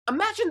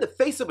Imagine the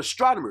face of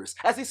astronomers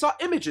as they saw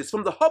images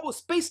from the Hubble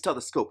Space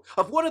Telescope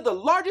of one of the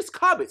largest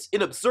comets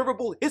in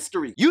observable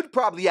history. You'd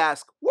probably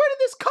ask, where did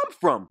this come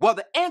from? Well,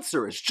 the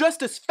answer is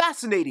just as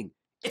fascinating.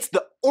 It's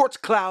the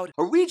Oort cloud,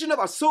 a region of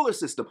our solar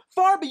system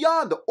far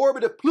beyond the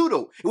orbit of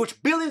Pluto, in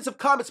which billions of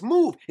comets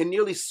move in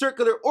nearly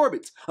circular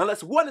orbits,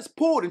 unless one is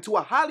pulled into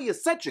a highly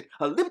eccentric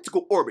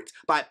elliptical orbit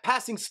by a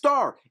passing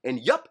star. And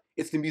yup,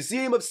 it's the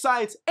Museum of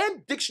Science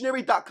and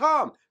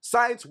Dictionary.com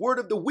Science Word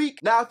of the Week.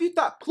 Now, if you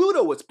thought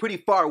Pluto was pretty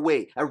far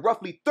away and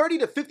roughly 30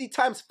 to 50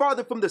 times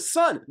farther from the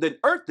sun than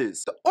Earth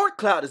is, the Oort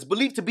cloud is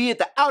believed to be at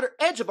the outer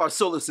edge of our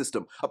solar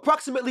system,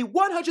 approximately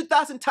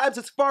 100,000 times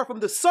as far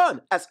from the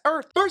sun as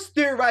Earth. First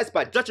theorized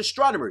by Dutch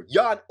astronomer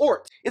Jan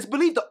Oort, it's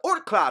believed the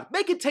Oort cloud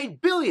may contain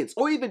billions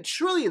or even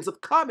trillions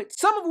of comets,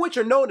 some of which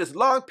are known as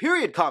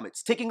long-period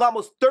comets, taking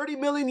almost 30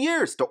 million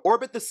years to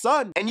orbit the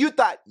sun. And you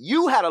thought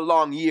you had a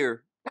long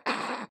year.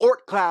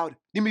 Oort cloud,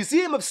 the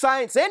Museum of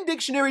Science and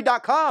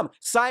Dictionary.com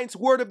Science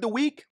Word of the Week.